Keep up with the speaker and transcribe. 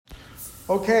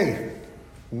Okay,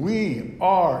 we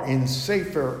are in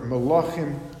Sefer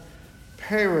Melachim,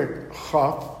 Perek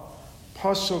Chaf,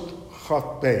 Pasuk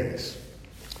Chaf Beis.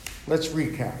 Let's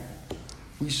recap.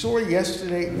 We saw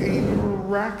yesterday a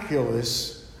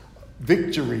miraculous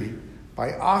victory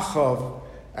by Achav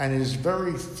and his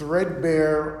very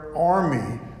threadbare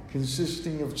army,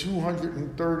 consisting of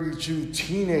 232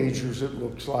 teenagers, it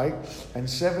looks like, and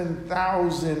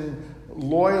 7,000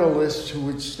 loyalists who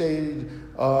had stayed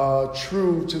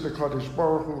true to the Kadosh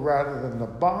Baruch Hu rather than the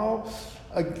Baal,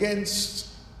 against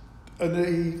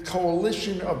a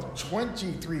coalition of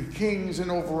 23 kings and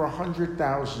over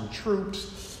 100,000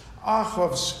 troops.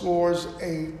 Achav scores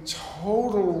a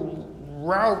total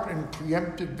rout and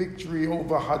preemptive victory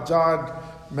over Hadad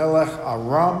Melech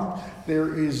Aram.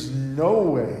 There is no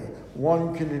way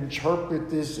one can interpret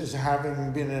this as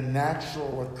having been a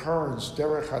natural occurrence,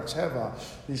 derech hateva.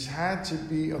 This had to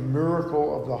be a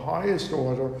miracle of the highest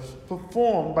order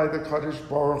performed by the Kadosh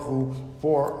Baruch Hu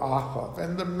for Achav.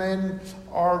 And the men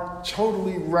are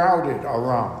totally routed,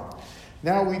 Aram.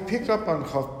 Now we pick up on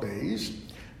Chaf Beis.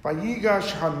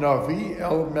 Vayigash Hanavi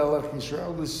El Melech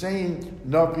Yisrael. The same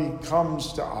Navi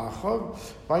comes to Achav.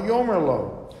 Vayomer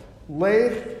lo,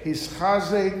 Lech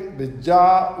hischazek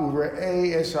b'da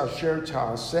ure'ei es asher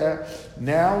ta'aseh.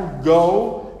 Now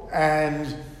go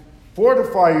and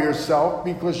fortify yourself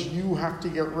because you have to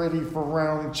get ready for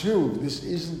round 2. This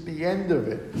isn't the end of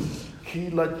it. Ki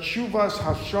latshuvas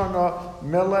hashana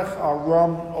melech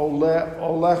aram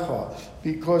olecha.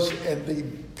 Because at the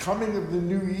coming of the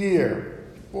new year,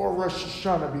 before Rosh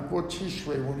Hashanah, before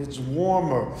Tishrei, when it's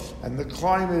warmer and the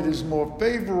climate is more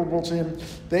favorable to him,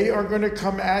 they are going to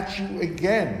come at you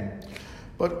again.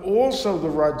 But also the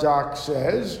Radak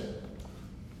says,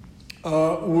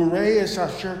 Ureis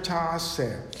asher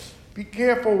ta'aseh. Be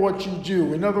careful what you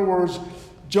do. In other words,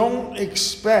 don't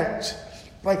expect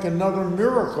like another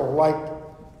miracle like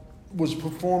was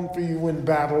performed for you in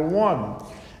Battle 1.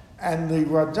 And the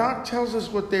Radak tells us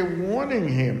what they're warning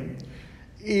him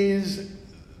is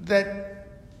that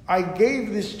I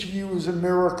gave this to you as a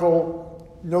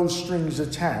miracle, no strings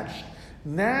attached.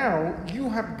 Now you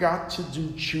have got to do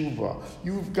tshuva.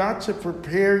 You've got to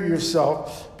prepare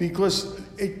yourself because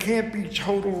it can't be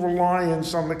total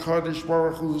reliance on the Kadosh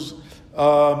Baruch Hu's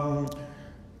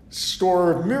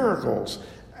store of miracles.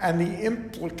 And the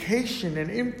implication and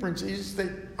inference is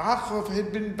that Achav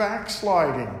had been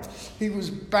backsliding. He was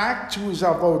back to his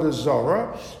Avodah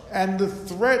Zarah, and the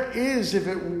threat is, if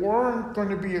it weren't going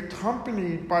to be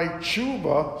accompanied by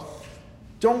tshuva,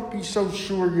 don't be so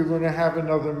sure you're going to have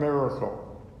another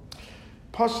miracle.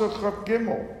 Pasuk Chaf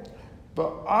Gimel,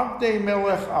 Ba'avdei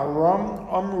Melech Aram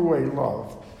Amru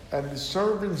Elav, and the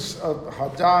servants of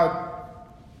Hadad,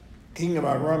 king of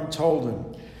Aram, told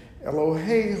him,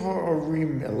 Elohei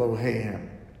ha'orim Eloheihem.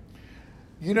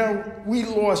 You know, we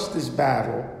lost this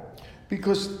battle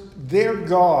because their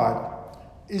God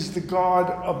is the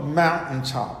God of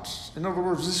mountaintops. In other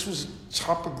words, this was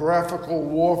topographical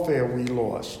warfare we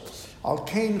lost. Al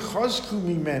kain chazku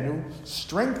mimenu,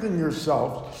 strengthen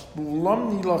yourselves.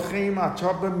 Ulam nilachem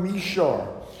ataba mishar,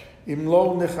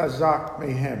 imlo nechazak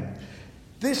mehem.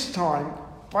 This time,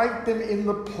 fight them in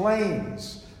the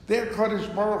plains. Their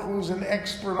Kadosh Baruch Hu is an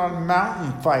expert on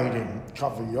mountain fighting,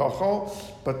 kaviyachol,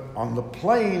 but on the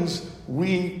plains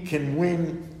we can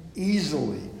win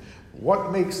easily.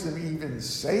 What makes them even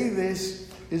say this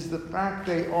is the fact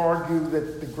they argue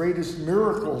that the greatest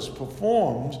miracles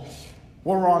performed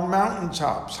were on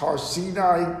mountaintops. Har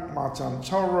Sinai, Matan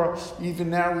Torah, even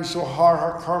now we saw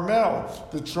Har HaKarmel,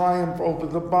 the triumph over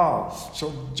the Baal.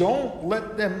 So don't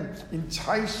let them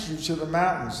entice you to the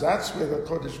mountains. That's where the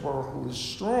Kodesh Baruch Hu is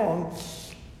strong.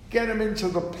 Get them into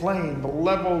the plain, the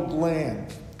leveled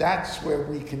land. That's where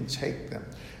we can take them.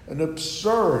 An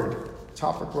absurd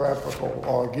topographical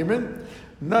argument.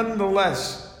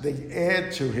 Nonetheless, they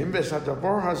add to him,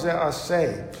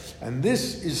 and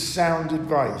this is sound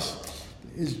advice.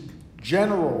 His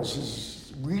generals,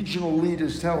 his regional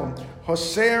leaders tell him,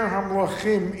 Hoser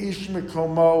hamlachim ish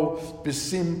mekomo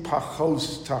besim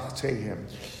pachos tachtehem.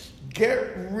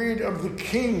 Get rid of the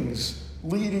kings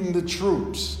leading the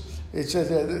troops. It says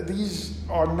that these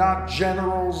are not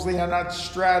generals, they are not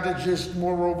strategists,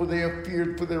 moreover they have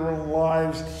feared for their own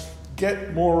lives.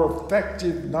 Get more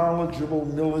effective, knowledgeable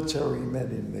military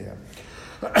men in there.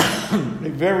 A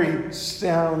very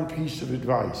sound piece of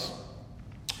advice.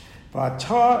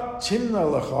 Now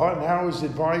his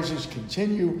advisors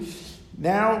continue.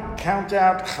 Now count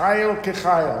out chayil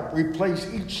kechayil. Replace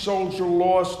each soldier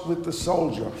lost with the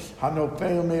soldier.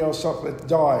 Hanofel me'osach that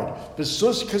died.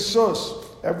 Besus kasus.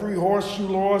 Every horse you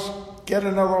lost, get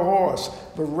another horse.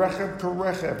 V'rechev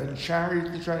karechev, and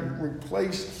chariot to chariot,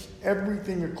 replace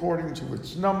everything according to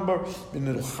its number.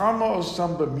 V'nilchama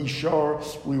osam b'mishar,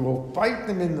 we will fight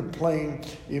them in the plain.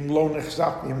 Im lo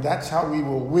nechzapim, that's how we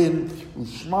will win.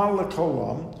 Ushma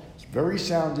lekolam, it's very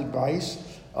sound advice.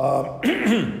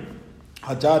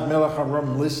 Hadad Melech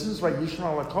Aram listens,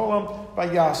 Vayishma lekolam,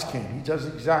 Vayaskin. He does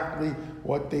exactly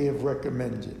what they have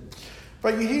recommended.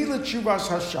 Vayihi l'tshuvas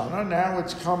Hashana, now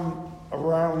it's come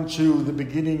around to the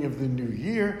beginning of the new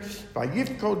year.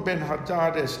 Vayifkod ben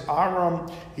Hadad es Aram,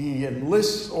 he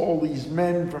enlists all these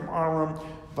men from Aram.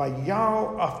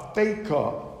 Vayal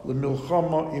Afeka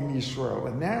l'milchama im Yisrael.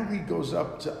 And now he goes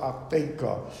up to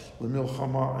Afeka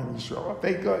l'milchama im Yisrael.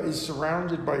 Afeka is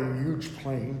surrounded by a huge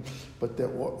plain, but that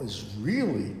what was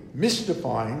really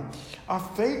mystifying,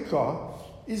 Afeka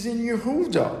is in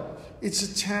Yehuda. It's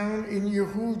a town in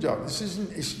Yehuda. This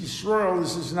isn't Israel.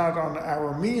 This is not on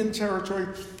Aramean territory.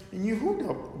 In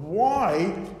Yehuda,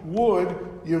 why would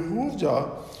Yehuda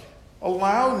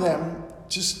allow them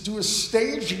to do a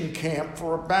staging camp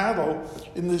for a battle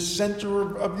in the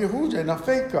center of Yehuda, in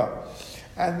Afeka?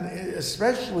 And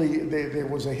especially, there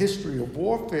was a history of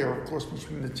warfare, of course,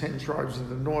 between the 10 tribes of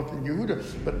the north and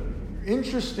Yehuda. But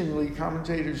interestingly,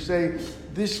 commentators say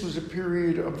this was a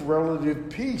period of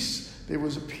relative peace. There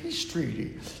was a peace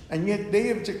treaty, and yet they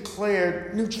have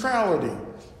declared neutrality.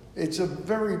 It's a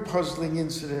very puzzling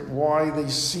incident why they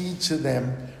cede to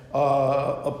them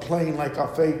a plain like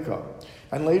Afeka.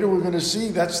 And later we're going to see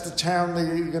that's the town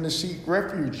they're going to seek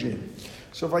refuge in.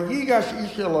 So Vayigash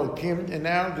Ish Elokim, and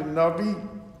now the Navi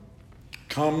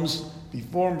comes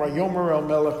before him, Vayomer El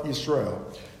Melech Yisrael.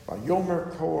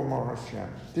 Vayomer Ko Amar Hashem.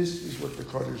 This is what the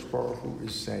Kadosh Baruch Hu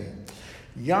is saying.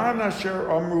 Yan asher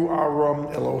amru aram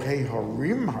Elohei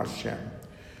harim Hashem,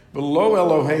 below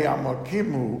Elohei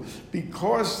amakimu,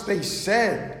 because they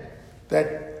said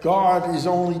that God is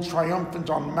only triumphant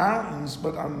on mountains,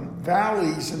 but on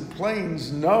valleys and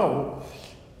plains, no.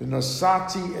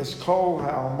 V'nasati eskol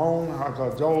ha'almon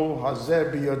hagadol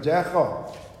hazeh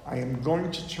biyadecha. I am going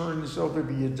to turn this over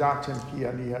biyadatem ki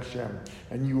ani Hashem,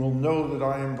 and you will know that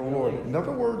I am the Lord. In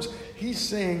other words, he's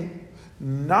saying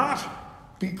not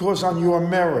because on your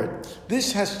merit.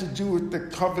 This has to do with the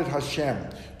kavod Hashem,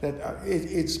 that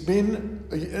it's been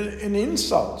an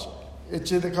insult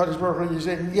to the Kadosh Baruch Hu. You're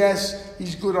saying, yes,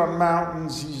 he's good on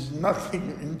mountains, he's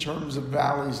nothing in terms of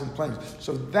valleys and plains.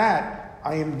 So that,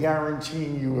 I am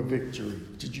guaranteeing you a victory.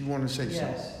 Did you want to say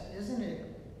something? Yes. Isn't it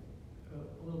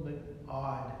a little bit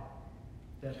odd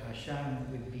that Hashem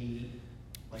would be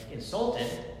like insulted?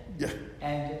 Yeah.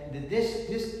 And that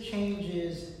this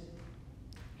changes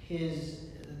his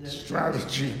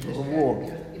strategy for the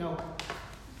war. You know,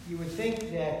 you would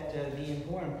think that the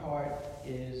important part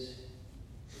is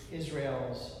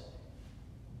Israel's,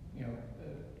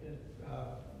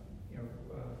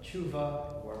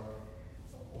 tshuva or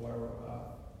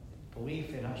belief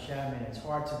in Hashem, and it's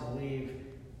hard to believe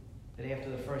that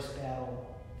after the first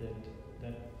battle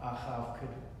that Achav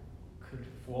could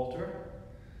falter.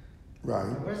 Right.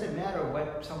 What does it matter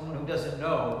what someone who doesn't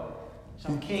know,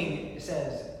 some king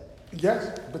says?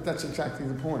 Yes, but that's exactly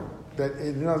the point. That,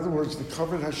 in other words, the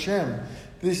kavod Hashem.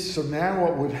 So now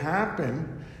what would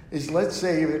happen is, let's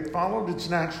say, if it followed its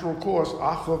natural course,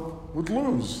 Achav would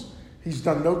lose. He's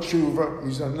done no tshuva.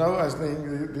 He's done no,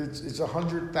 it's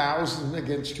 100,000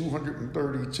 against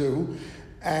 232.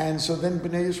 And so then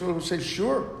Bnei Yisrael would say,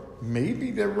 sure,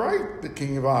 maybe they're right, the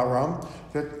king of Aram,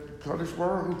 that Kadosh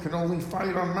Baruch Hu can only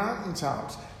fight on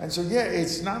mountaintops. And so, yeah,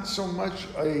 it's not so much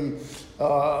a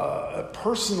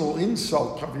personal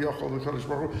insult, Kaviyachol, the Kadosh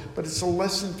Baruch Hu, but it's a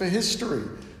lesson for history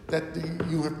that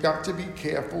you have got to be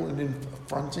careful in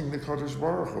confronting the Kadosh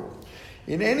Baruch Hu.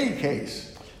 In any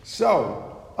case, so,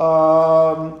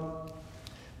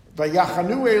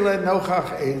 Vayachanu Eile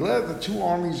Nochach Eile, the two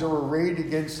armies are arrayed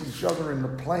against each other in the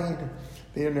plain.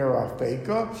 They're near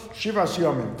Afeka. Shivas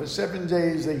Yomim. For 7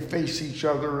 days they face each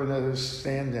other in a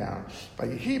stand down.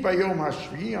 Vayihi Bayom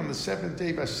Hashvi, on the 7th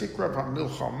day, Vasikrav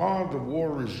HaMilchama, the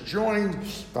war is joined.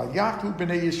 Vayaku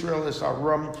B'nei Yisrael es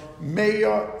Aram,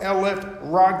 Meya Elef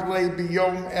Ragle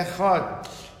B'yom Echad.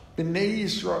 B'nei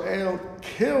Yisrael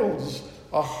kills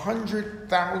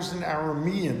 100,000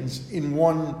 Arameans in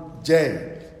one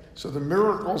day. So the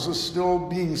miracles are still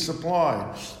being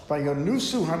supplied. By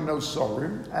Yanusu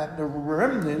Hanosorim, at the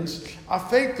remnants,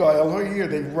 Afeka El Hoyer,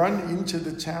 they run into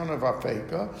the town of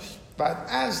Afeka. But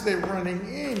as they're running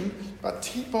in,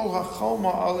 Batipo Hachoma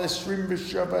Al Esrim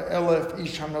B'Sheva Elef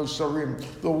Ish Hanosorim,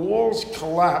 the walls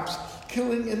collapse,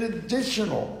 killing an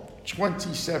additional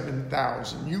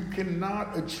 27,000. You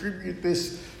cannot attribute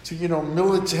this to,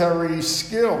 military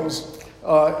skills.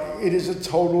 it is a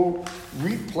total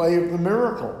replay of the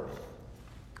miracle.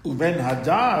 Uben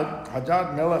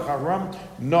Hadad Melech Aram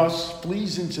Nos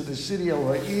flees into the city of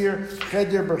Ha'ir,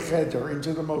 Cheder b'Cheder,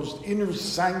 into the most inner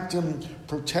sanctum,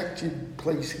 protected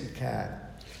place he can.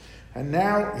 And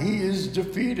now he is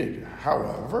defeated.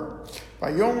 However,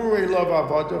 by Yomer Elav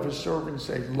Avadav, his servants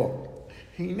say, look,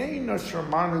 Hinei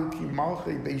Nashamanu ki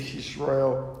Malchei Beis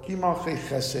Yisrael ki Malchei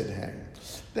Chesed Hen.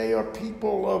 They are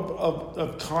people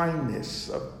of kindness,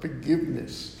 of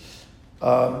forgiveness.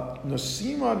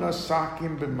 Nosima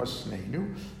nasakim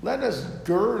b'masnenu. Let us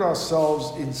gird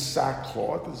ourselves in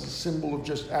sackcloth as a symbol of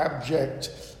just abject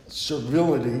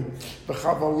servility.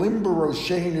 B'chavalim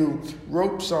b'roshenu,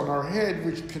 ropes on our head,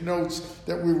 which connotes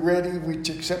that we're ready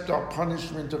to accept our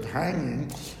punishment of hanging.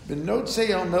 B'notzei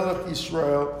el Melech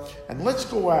Yisrael, and let's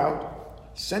go out.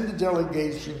 Send a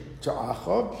delegation to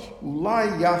Achav.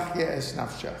 Ulai yachya es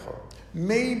nafshecha.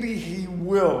 Maybe he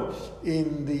will,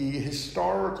 in the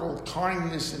historical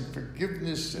kindness and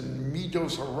forgiveness and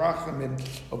midos harachamim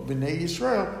of Bnei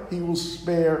Yisrael, he will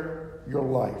spare your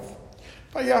life.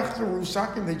 By Yachtaru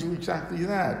Sakim, they do exactly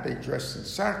that. They dress in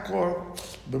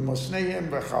sackcloth, b'mosneihem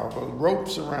v'chal,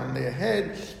 ropes around their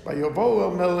head. By Yovo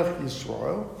el Melech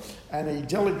Yisrael, and a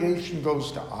delegation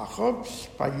goes to Achav.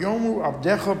 By Yomu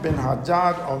Abdecha ben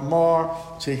Hadad Amar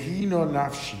Tehino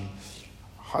Nafshi.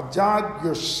 Hadad,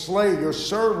 your slave, your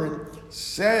servant,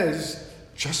 says,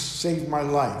 just save my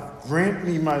life. Grant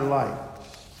me my life.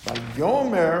 By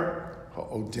Yomer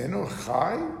Ha'odeno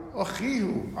Chai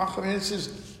Achihu. Achav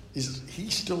says, is he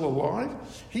still alive?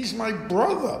 He's my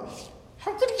brother.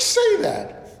 How could he say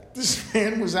that? This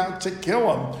man was out to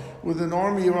kill him with an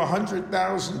army of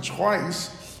 100,000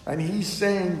 twice, and he's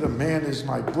saying the man is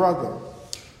my brother.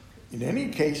 In any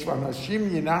case,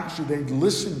 Vanashim Yinakshu, they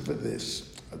listen for this.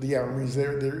 The Arameans,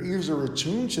 their ears are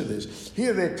attuned to this.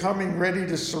 Here they're coming ready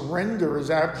to surrender as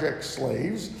abject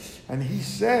slaves, and he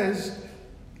says,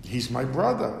 he's my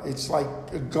brother. It's like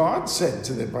God said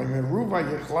to them, by Meruva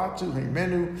Yechlatu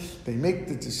Himenu, they make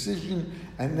the decision,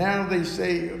 and now they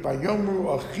say, by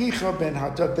Yomru Achicha ben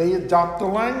Hadad, they adopt the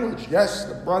language. Yes,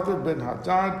 the brother ben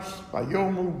Hadad, by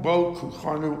Yomru Bo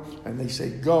Kuchanu, and they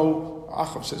say, go.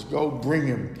 Achav says, go, bring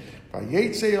him. By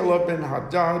Yetzei Allah ben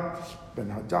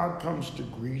Hadad comes to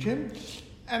greet him,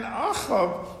 and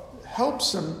Achav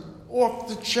helps him off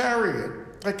the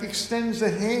chariot, like extends a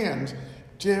hand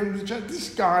to him. This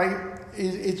guy,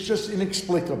 it's just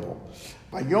inexplicable.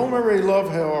 By Yomer Elav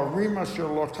Ha'arim Asher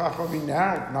Lokachavi,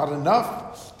 now, not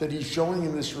enough that he's showing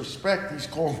him this respect, he's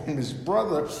calling him his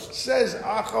brother, says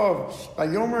Achav, by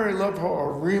Yomer Elav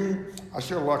Ha'arim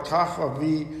Asher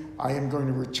Lokachavi, I am going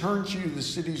to return to you the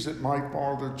cities that my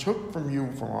father took from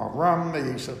you, from Aram,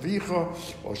 Meyesavicha,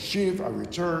 or Shiv, I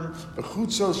return.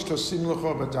 Bechutzos Tosim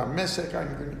Lecha V'Damesek,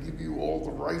 I'm going to give you all the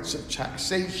rights of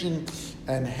taxation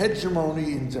and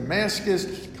hegemony in Damascus.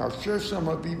 Kasher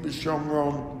Samabi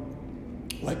B'Shomron,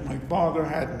 like my father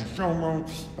had in Shomron.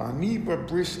 Ba'aniba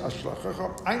Bris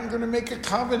Ashlachecha, I'm going to make a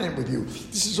covenant with you.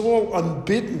 This is all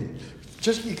unbidden.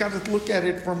 Just, you got to look at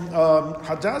it from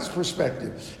Hadad's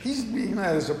perspective. He's being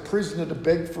out as a prisoner to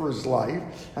beg for his life,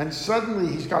 and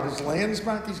suddenly he's got his lands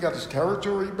back, he's got his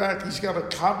territory back, he's got a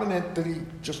covenant that he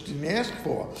just didn't ask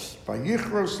for.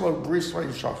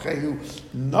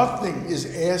 Nothing is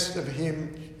asked of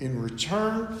him in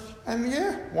return, and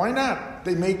yeah, why not?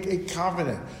 They make a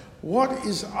covenant. What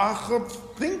is Achav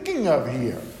thinking of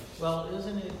here? Well,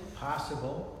 isn't it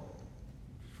possible,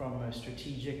 from a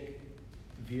strategic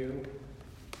view,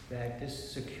 that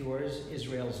this secures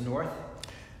Israel's north?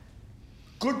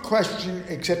 Good question,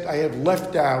 except I have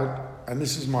left out, and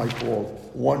this is my fault,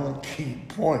 one key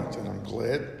point, and I'm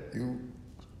glad you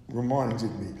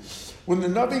reminded me. When the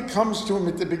Navi comes to him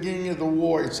at the beginning of the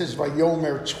war, it says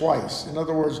Vayomer twice. In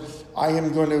other words, I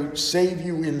am going to save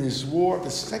you in this war.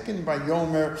 The second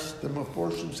Vayomer, the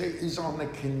Meforshim say, is on the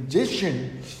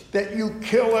condition that you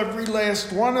kill every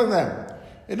last one of them.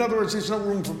 In other words, there's no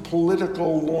room for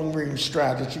political long-range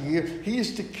strategy here. He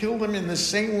is to kill them in the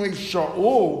same way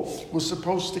Shaul was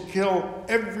supposed to kill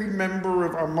every member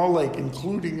of Amalek,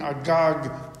 including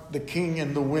Agag, the king,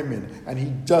 and the women. And he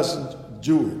doesn't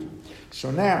do it.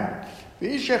 So now,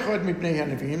 the same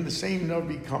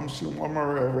Navi comes to him,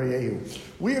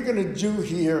 we are going to do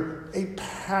here a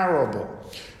parable.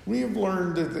 We have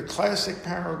learned that the classic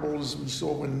parables we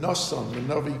saw when Nasan, the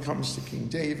Navi, comes to King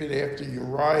David after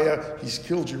Uriah. He's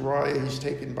killed Uriah, he's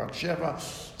taken Bathsheba.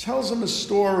 Tells him a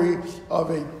story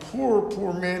of a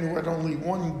poor man who had only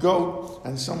one goat,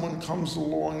 and someone comes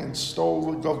along and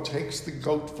stole the goat, takes the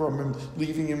goat from him,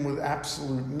 leaving him with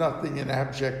absolute nothing in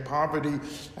abject poverty.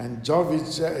 And David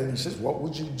said, and he says, what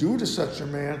would you do to such a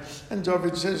man? And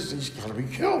David says, he's got to be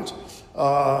killed.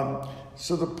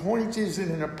 So the point is that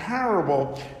in a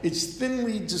parable, it's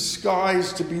thinly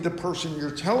disguised to be the person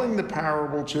you're telling the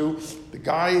parable to. The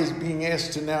guy is being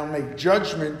asked to now make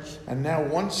judgment, and now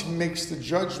once he makes the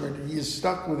judgment, he is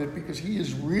stuck with it because he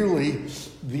is really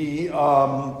the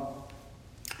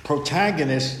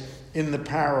protagonist in the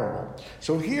parable.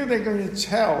 So here they're going to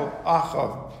tell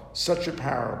Achav such a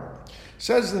parable.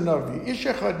 Says the Navi, Ish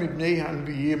echad mibnei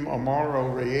hanbiyim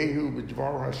amaro reyehu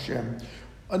b'dvar Hashem.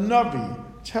 A Navi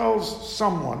tells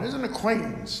someone, as an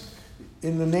acquaintance,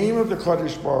 in the name of the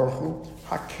Kadosh Baruch Hu,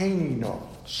 Hakeni no,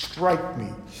 strike me.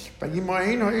 So,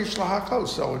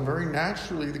 and very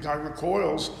naturally, the guy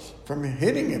recoils from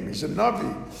hitting him. He's a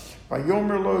Navi.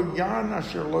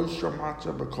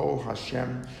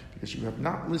 Because you have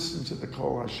not listened to the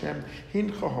Kol Hashem. The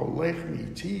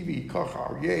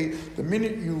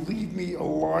minute you leave me, a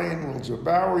lion will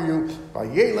devour you.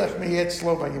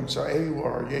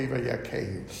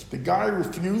 The guy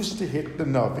refused to hit the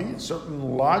Navi,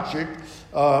 certain logic,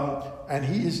 and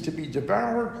he is to be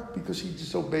devoured because he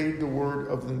disobeyed the word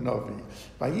of the Navi.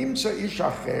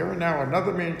 And now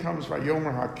another man comes, he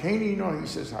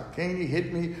says, Hakeni,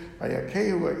 hit me,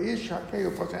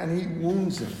 and he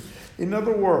wounds him. In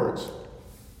other words,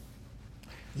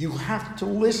 you have to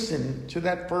listen to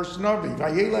that first Navi.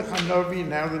 Vayelech HaNavi,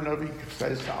 now the Navi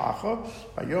says to Achav,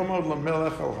 Vayomod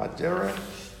LaMelech El Haderech,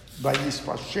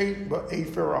 Vayispashet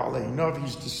Ba'efer Alei.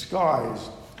 He's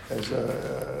disguised as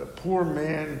a poor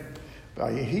man.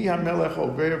 Vayehi HaMelech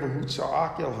Over V'hu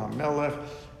Tza'ak El HaMelech,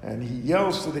 and he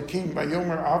yells to the king,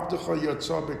 Vayomer Avdecha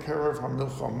Yotza B'kerev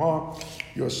HaMilchama.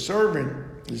 Your servant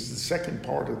is the second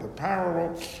part of the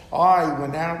parable. I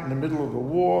went out in the middle of the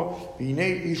war.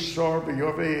 V'nei ish sar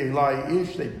b'yovei elai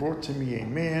ish. They brought to me a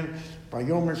man.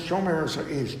 Vayomer shomer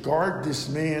ish. Guard this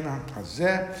man.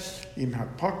 Hazeh im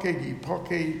hapaked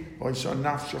yipaked v'yisa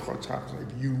nafshecha tachlev.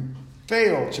 You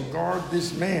fail to guard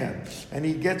this man, and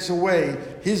he gets away.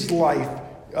 His life,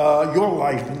 your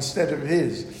life instead of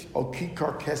his. O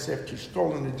kikar kesef, to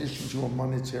stole in addition to a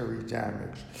monetary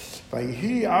damage.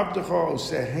 Vayhi abdecha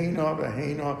osehena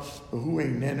v'hena v'hu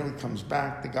einenu. He comes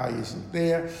back, the guy isn't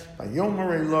there.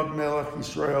 Vayomer elav melech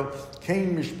Yisrael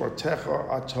kein mishpatecha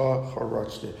ata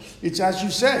charachta. It's as you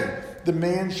say, the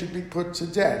man should be put to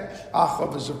death.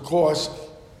 Achav is, of course,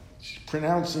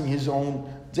 pronouncing his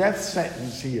own death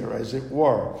sentence here, as it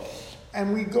were.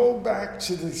 And we go back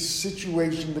to the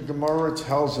situation the Gemara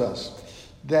tells us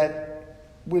that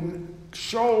when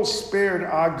Shaul spared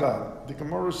Agag, the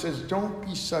Gemara says, don't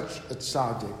be such a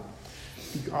tzaddik.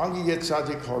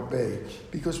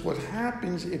 Because what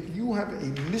happens if you have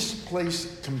a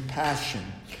misplaced compassion,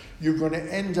 you're going to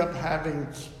end up having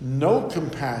no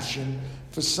compassion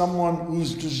for someone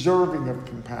who's deserving of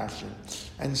compassion.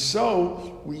 And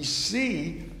so we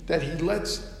see that he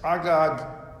lets Agag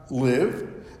live,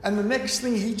 and the next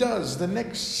thing he does, the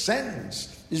next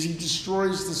sentence, is he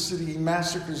destroys the city, he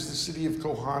massacres the city of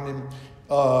Kohanim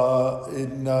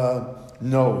in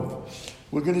Nov.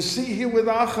 We're going to see here with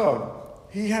Achav,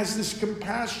 he has this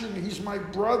compassion, he's my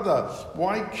brother,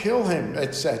 why kill him,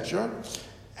 etc.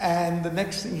 And the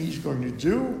next thing he's going to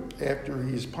do, after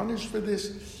he is punished for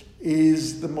this,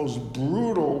 is the most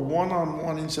brutal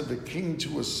one-on-one into the king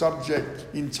to a subject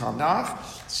in Tanakh,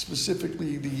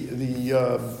 specifically the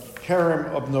Kerem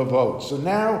of Novot. So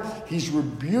now he's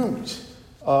rebuked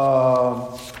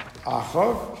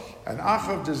Achav, and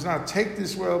Achav does not take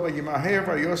this well. He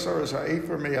recognizes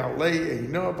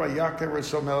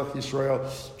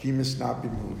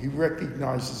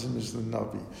him as the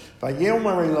Navi.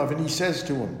 And he says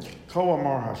to him, Ko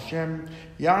amar Hashem,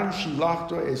 Yan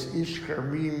shilachto es ish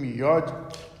chermi miyad.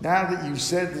 Now that you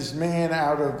said this man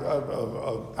out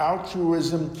of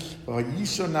altruism,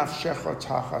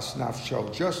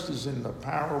 just as in the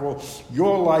parable,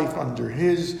 your life under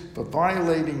his, for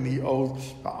violating the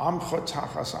oath,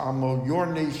 your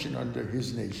nation under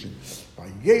his nation.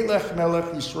 Vayelech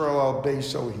Melech Yisrael al Beis,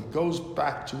 so he goes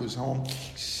back to his home.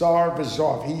 Sar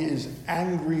v'zav, he is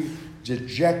angry,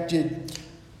 dejected,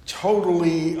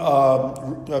 totally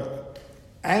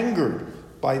angered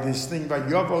by this thing. By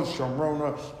Yavo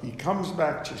Shomrona, he comes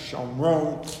back to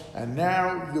Shomron, and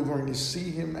now you're going to see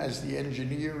him as the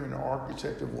engineer and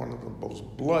architect of one of the most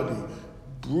bloody,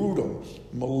 brutal,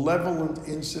 malevolent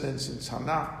incidents in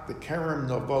Tanakh, the Kerem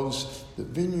Navos, the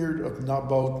vineyard of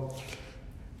Naboth.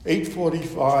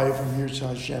 8:45 from Yirtzeh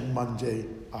Hashem Monday,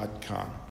 Ad Kan.